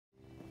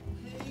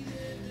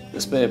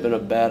This may have been a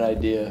bad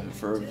idea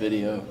for a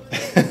video.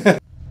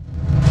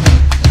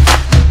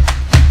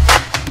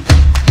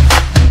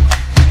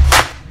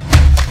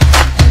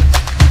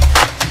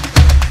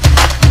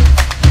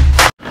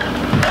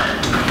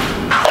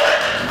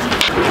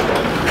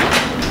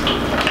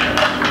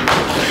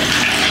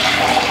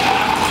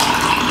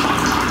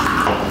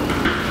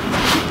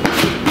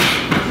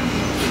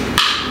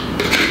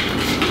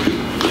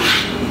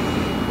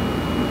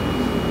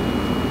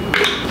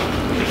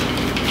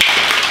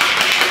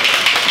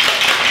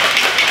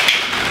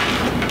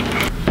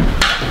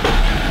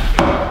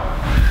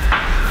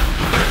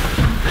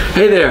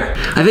 Hey there,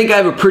 I think I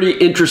have a pretty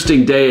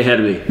interesting day ahead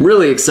of me. I'm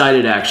really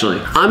excited actually.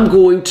 I'm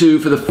going to,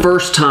 for the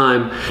first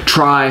time,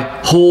 try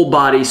whole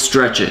body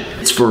stretching.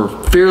 It's for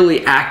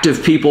fairly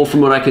active people from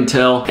what I can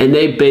tell, and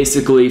they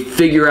basically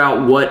figure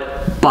out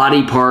what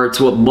body parts,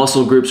 what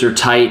muscle groups are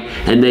tight,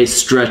 and they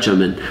stretch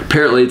them. And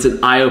apparently it's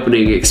an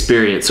eye-opening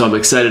experience, so I'm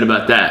excited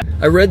about that.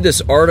 I read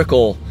this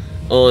article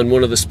on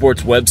one of the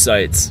sports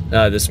websites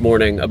this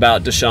morning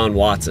about Deshaun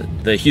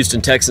Watson, the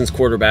Houston Texans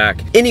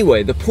quarterback.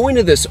 Anyway, the point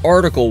of this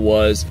article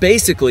was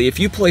basically if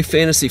you play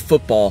fantasy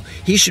football,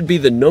 he should be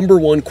the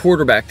 #1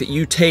 quarterback that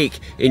you take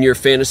in your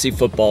fantasy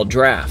football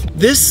draft.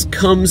 This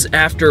comes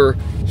after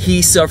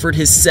he suffered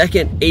his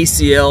second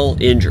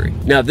ACL injury.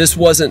 Now, this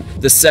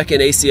wasn't the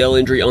second ACL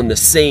injury on the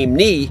same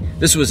knee,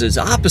 this was his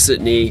opposite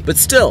knee, but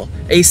still,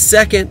 a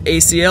second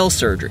ACL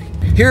surgery.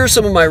 Here are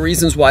some of my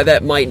reasons why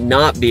that might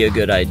not be a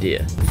good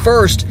idea.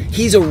 First,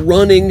 he's a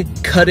running,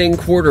 cutting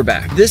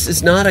quarterback. This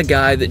is not a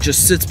guy that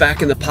just sits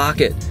back in the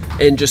pocket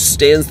and just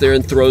stands there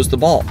and throws the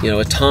ball, you know,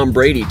 a Tom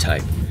Brady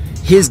type.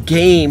 His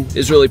game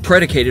is really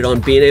predicated on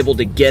being able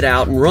to get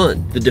out and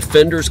run. The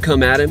defenders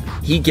come at him,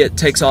 he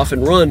takes off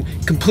and run,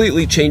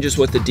 completely changes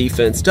what the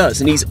defense does,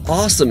 and he's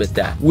awesome at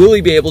that. Will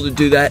he be able to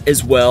do that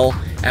as well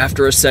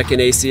after a second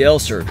ACL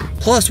surgery?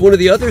 Plus, one of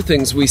the other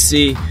things we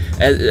see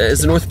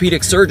as an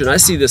orthopedic surgeon, I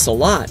see this a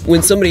lot.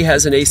 When somebody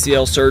has an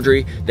ACL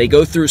surgery, they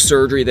go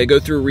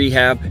through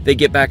rehab, they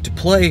get back to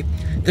play,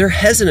 they're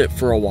hesitant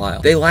for a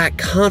while. They lack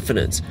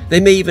confidence. They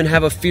may even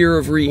have a fear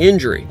of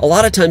re-injury. A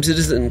lot of times it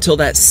isn't until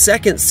that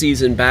second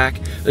season back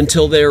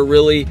until they're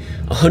really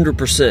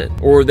 100%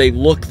 or they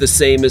look the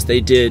same as they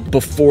did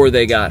before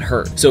they got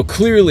hurt. So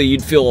clearly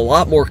you'd feel a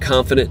lot more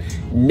confident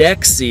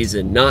next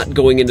season, not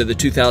going into the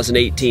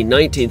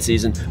 2018-19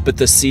 season, but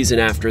the season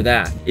after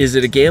that. Is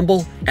it a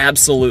gamble?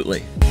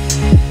 Absolutely.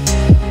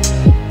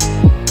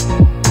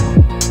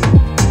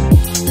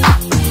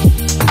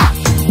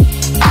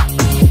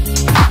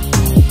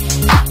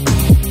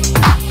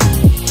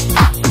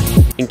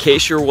 In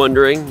case you're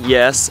wondering,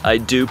 yes, I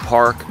do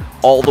park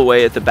all the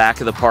way at the back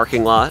of the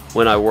parking lot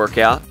when I work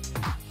out.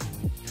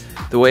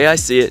 The way I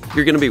see it,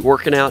 you're gonna be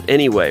working out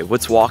anyway.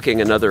 What's walking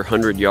another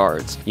 100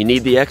 yards? You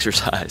need the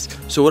exercise.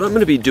 So what I'm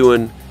gonna be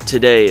doing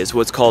today is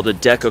what's called a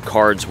deck of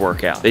cards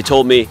workout. They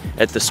told me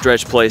at the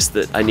stretch place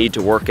that I need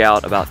to work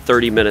out about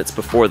 30 minutes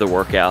before the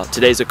workout.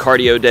 Today's a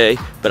cardio day,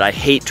 but I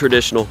hate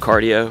traditional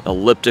cardio,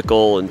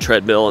 elliptical and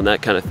treadmill and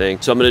that kind of thing.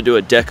 So I'm gonna do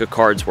a deck of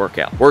cards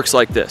workout. Works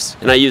like this.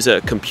 And I use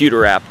a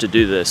computer app to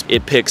do this.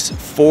 It picks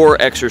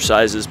 4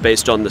 exercises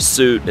based on the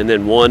suit and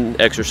then 1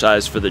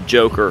 exercise for the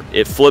joker.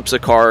 It flips a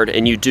card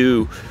and you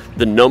do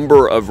the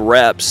number of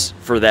reps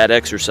for that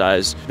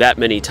exercise that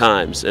many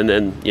times, and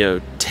then, you know,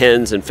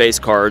 10s and face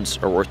cards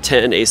are worth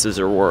 10, aces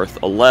are worth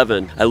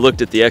 11. I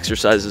looked at the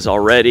exercises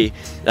already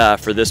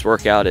for this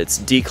workout. It's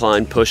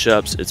decline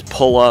push-ups, it's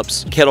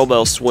pull-ups,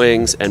 kettlebell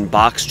swings, and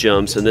box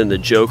jumps, and then the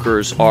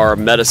jokers are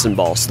medicine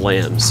ball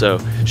slams. So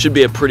should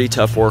be a pretty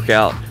tough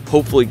workout.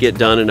 Hopefully get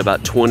done in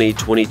about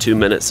 20-22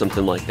 minutes,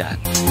 something like that.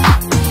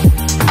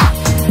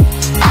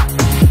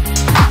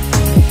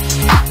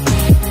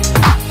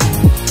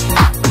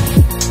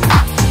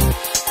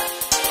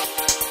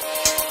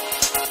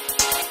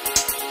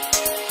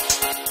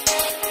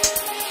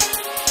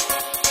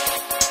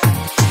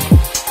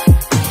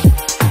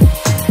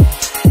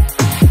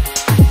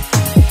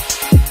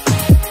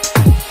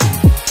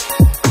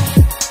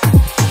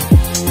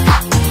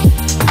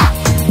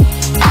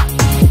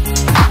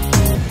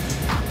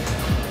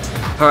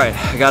 All right,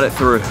 I got it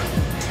through.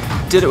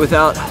 Did it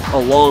without a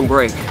long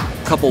break.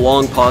 A couple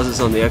long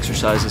pauses on the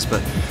exercises, but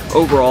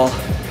overall,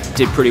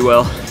 did pretty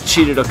well.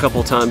 Cheated a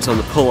couple times on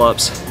the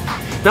pull-ups.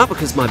 Not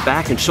because my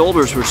back and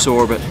shoulders were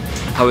sore, but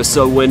I was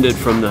so winded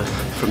from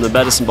the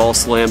medicine ball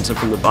slams and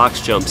from the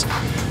box jumps.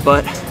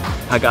 But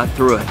I got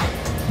through it.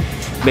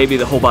 Maybe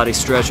the whole body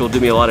stretch will do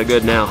me a lot of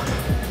good now.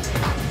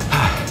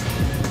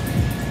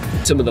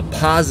 Some of the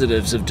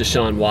positives of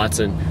Deshaun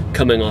Watson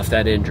coming off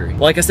that injury.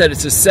 Like I said,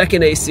 it's his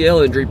second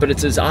ACL injury, but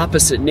it's his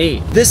opposite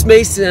knee. This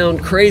may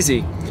sound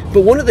crazy,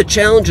 but one of the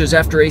challenges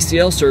after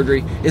ACL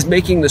surgery is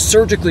making the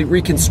surgically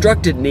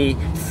reconstructed knee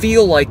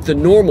feel like the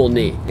normal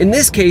knee. In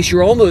this case,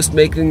 you're almost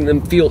making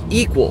them feel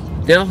equal.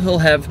 Now he'll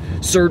have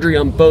surgery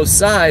on both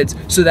sides,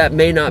 so that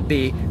may not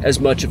be as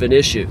much of an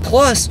issue.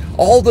 Plus,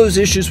 all those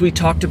issues we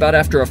talked about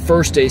after a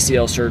first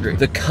ACL surgery,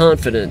 the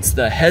confidence,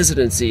 the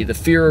hesitancy, the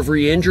fear of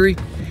re-injury,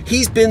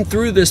 he's been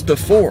through this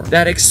before.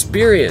 That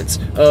experience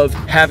of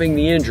having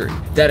the injury,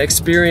 that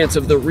experience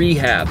of the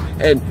rehab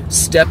and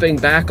stepping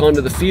back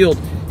onto the field,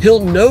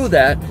 he'll know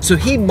that, so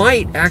he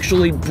might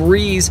actually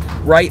breeze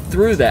right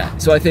through that.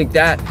 So I think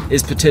that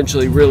is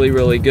potentially really,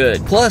 really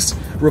good. Plus,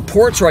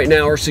 reports right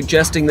now are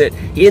suggesting that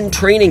in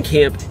training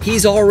camp,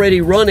 he's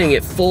already running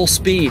at full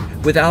speed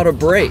without a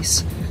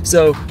brace.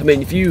 So, I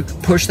mean, if you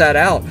push that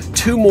out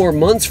 2 more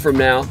months from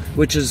now,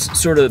 which is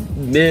sort of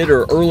mid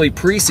or early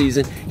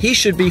preseason, he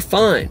should be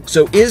fine.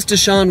 So is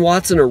Deshaun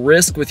Watson a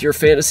risk with your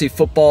fantasy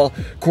football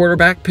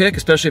quarterback pick,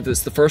 especially if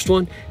it's the first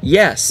one?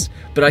 Yes,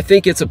 but I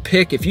think it's a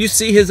pick. If you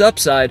see his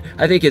upside,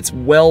 I think it's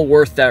well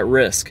worth that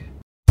risk.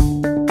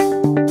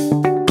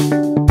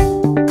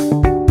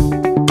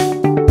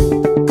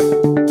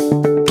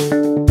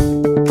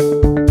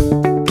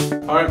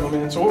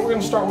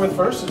 Start with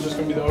first is just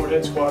going to be the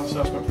overhead squats.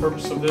 That's my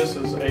purpose of this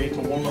is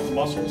to warm up the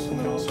muscles, and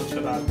then also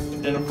to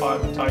identify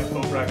the type of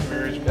overactive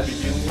areas we'll be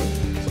dealing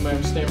with. So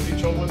maybe stand with each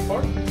shoulder width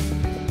apart.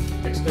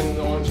 Extend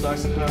the arms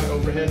nice and high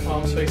overhead,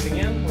 palms facing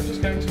in. We're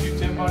just going to do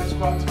 10 body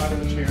squats out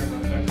of a chair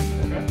right there.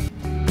 Okay?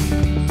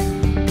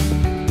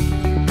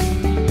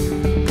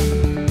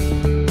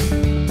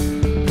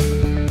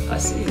 I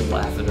see you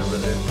laughing over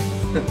there.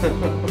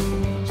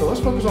 So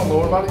let's focus on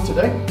lower body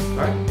today. All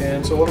right.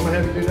 And so what I'm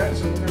going to have you do next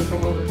is we're going to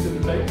come over to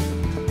the table.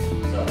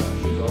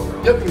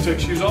 Yep, you can take your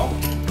shoes off. I'm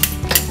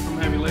going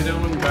to have you lay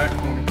down on your back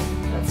for me.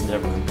 That's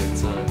never a good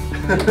sign.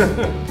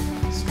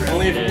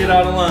 Only if you get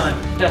out of line.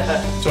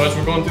 So as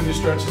we're going through these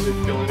stretches, if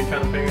you feel any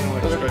kind of pain or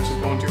like stretches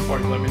going too far,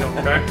 you let me know,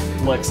 okay?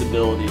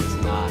 Flexibility is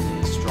not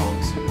a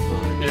strong suit of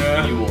mine.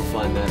 Yeah. You will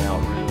find that out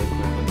really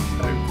quickly.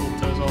 Okay, pull the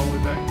toes all the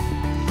way back.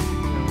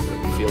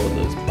 Feeling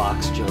those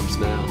box jumps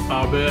now.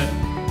 I bet.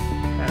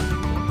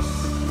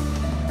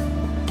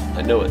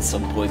 I know at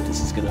some point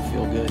this is going to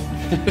feel good.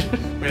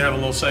 We have a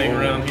little saying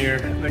around here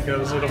that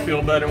goes, it'll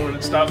feel better when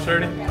it stops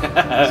hurting.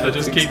 So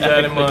just keep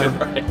that in mind.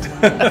 Right.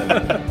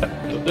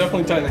 So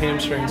definitely tighten the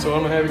hamstring. So what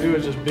I'm going to have you do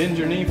is just bend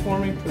your knee for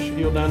me, push your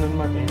heel down into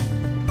my hand.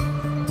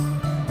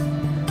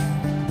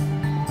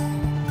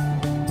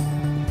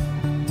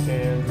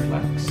 And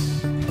relax.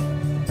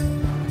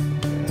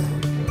 There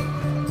we go.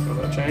 Feel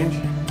that change?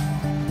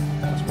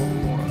 That's what we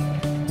want.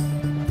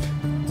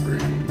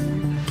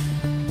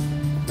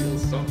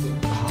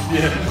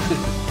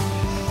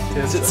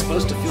 Yeah. Is it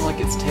supposed to feel like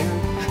it's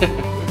tearing?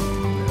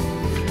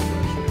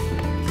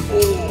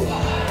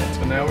 Oh.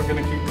 So now we're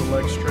going to keep the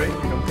legs straight.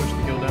 You're going to push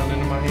the heel down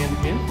into my hand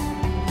again.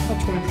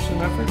 About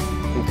 20% effort.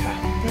 Okay.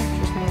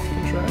 Just enough to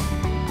contract.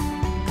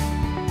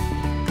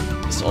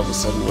 This all of a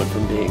sudden went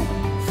from being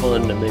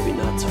fun to maybe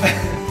not so.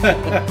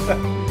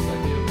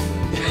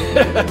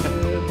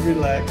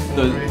 Relax.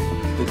 The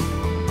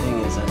thing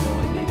is, I know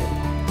I need it.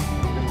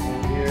 I'm going to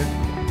hold here.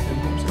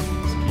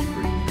 Just keep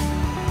breathing.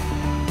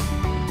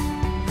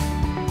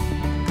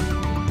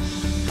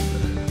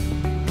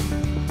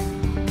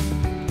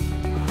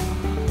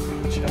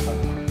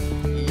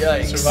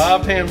 Yikes.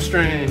 Survived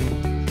hamstring.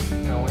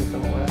 Now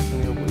lengthen the last in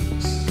the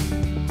obliques.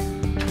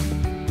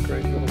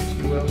 Great little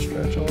QL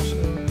stretch also.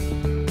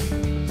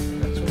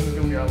 Next one is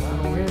going to be our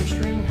lateral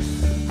hamstring.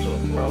 So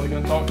I'm probably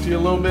going to talk to you a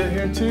little bit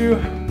here too.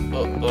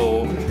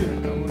 Uh-oh.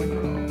 Coming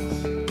across.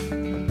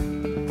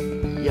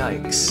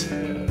 Yikes.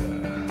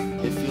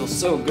 Yeah. It feels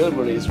so good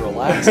when he's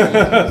relaxing.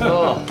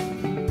 Oh.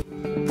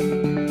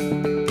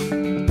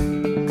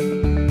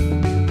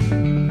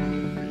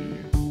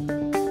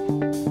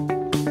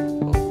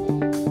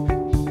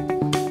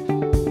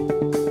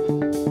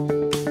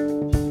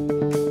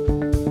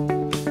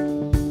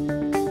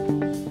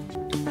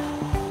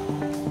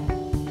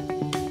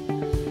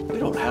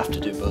 Have to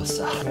do both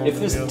sides. If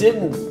this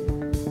didn't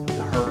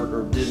hurt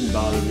or didn't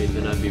bother me,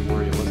 then I'd be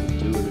worried it wasn't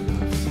doing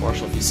enough.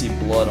 Marshall, if you see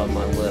blood on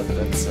my lip,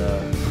 that's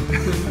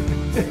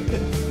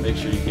make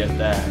sure you get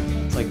that.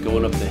 It's like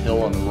going up the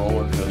hill on a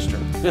roller coaster.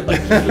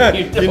 Like,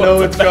 you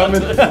know it's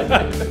coming.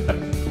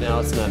 Now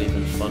it's not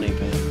even funny,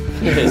 man.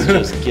 It's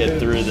just get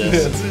through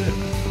this. That's it.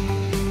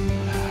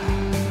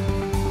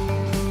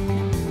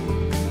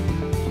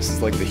 This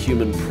is like the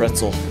human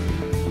pretzel.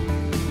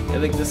 I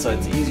think this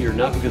side's easier,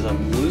 not because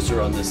I'm looser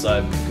on this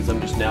side, because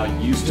I'm just now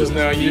used to it. Just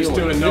now used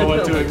to it, know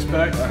what to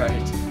expect. All right.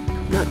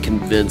 I'm not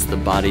convinced the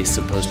body's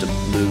supposed to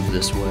move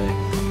this way.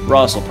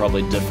 Ross will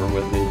probably differ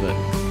with me, but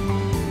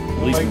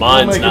at least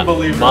mine's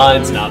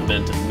not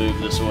meant to move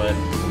this way.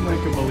 We'll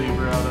make a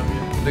believer out of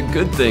you. The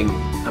good thing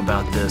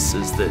about this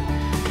is that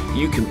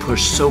you can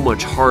push so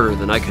much harder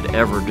than I could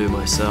ever do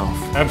myself.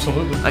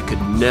 Absolutely. I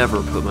could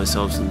never put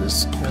myself in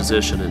this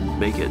position and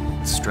make it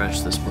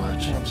stretch this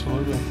much.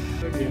 Absolutely.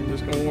 Again,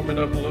 just gonna warm it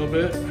up a little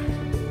bit.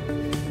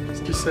 It's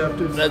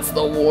deceptive. That's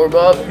the warm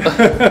up.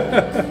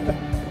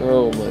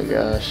 Oh my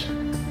gosh.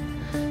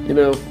 You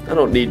know, I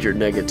don't need your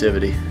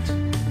negativity.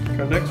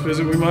 Our next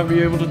visit, we might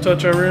be able to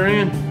touch our rear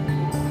end.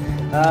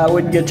 I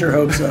wouldn't get your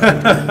hopes up. All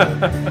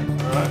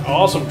right,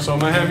 awesome. So I'm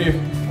gonna have you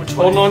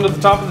holding on to the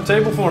top of the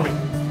table for me.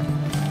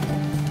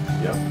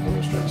 Yep, I'm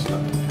gonna stretch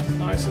that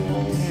nice and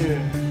long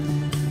here.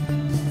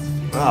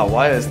 Wow,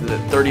 why is it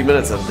 30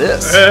 minutes of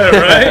this? Yeah,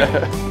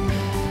 right?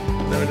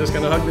 Then we're just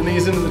gonna hug the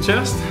knees into the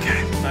chest.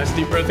 Okay. Nice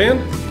deep breath in.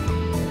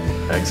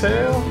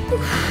 Exhale.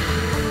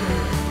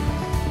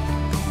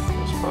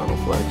 Spinal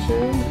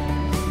flexion.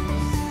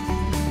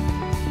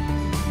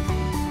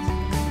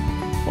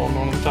 Holding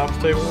on to the top of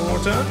the table one more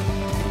time.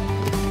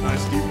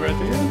 Nice deep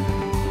breath in.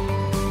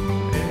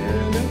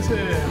 And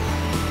exhale.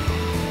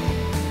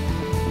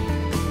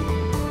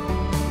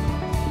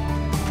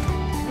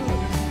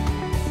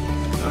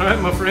 All right,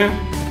 my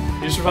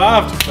friend. You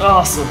survived.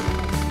 Awesome.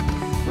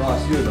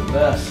 Ross, you're the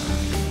best.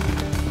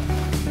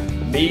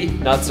 Me,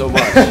 not so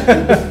much.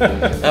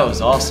 That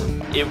was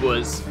awesome. It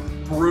was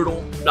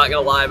brutal, not gonna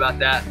lie about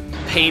that.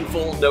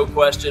 Painful, no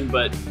question,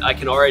 but I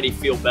can already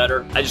feel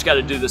better. I just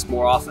gotta do this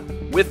more often.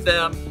 With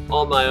them,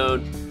 on my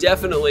own.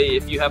 Definitely,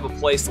 if you have a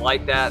place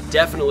like that,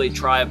 definitely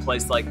try a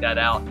place like that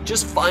out.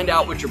 Just find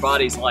out what your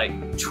body's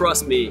like.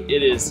 Trust me,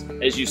 it is,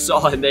 as you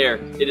saw in there,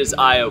 it is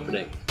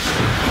eye-opening.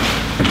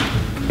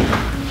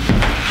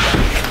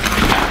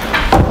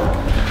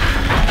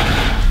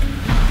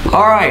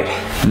 All right,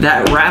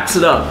 that wraps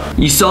it up.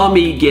 You saw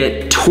me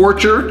get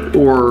tortured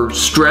or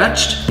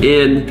stretched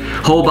in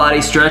whole body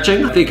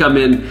stretching. I think I'm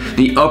in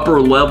the upper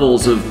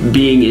levels of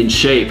being in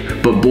shape,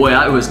 but boy,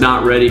 I was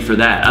not ready for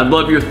that. I'd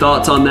love your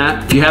thoughts on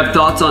that. If you have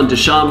thoughts on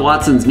Deshaun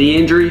Watson's knee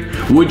injury,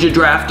 would you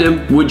draft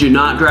him? Would you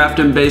not draft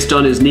him based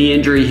on his knee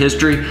injury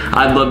history?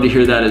 I'd love to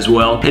hear that as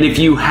well. And if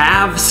you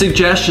have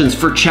suggestions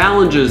for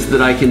challenges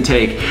that I can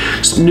take,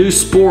 new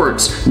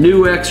sports,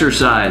 new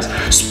exercise,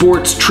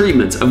 sports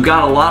treatments, I've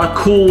got a lot of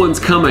cool ones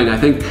coming. I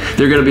think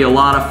they're gonna be a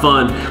lot of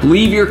fun.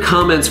 Leave your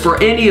comments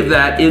for any of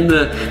that in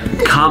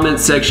the comment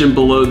section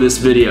below this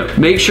video.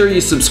 Make sure you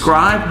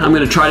subscribe. I'm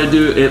gonna try to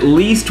do at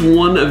least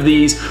one of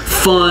these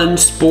fun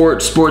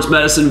sports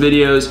medicine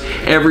videos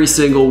every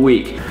single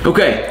week.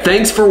 Okay,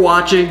 thanks for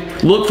watching.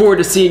 Look forward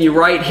to seeing you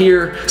right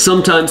here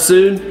sometime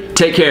soon.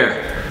 Take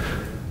care.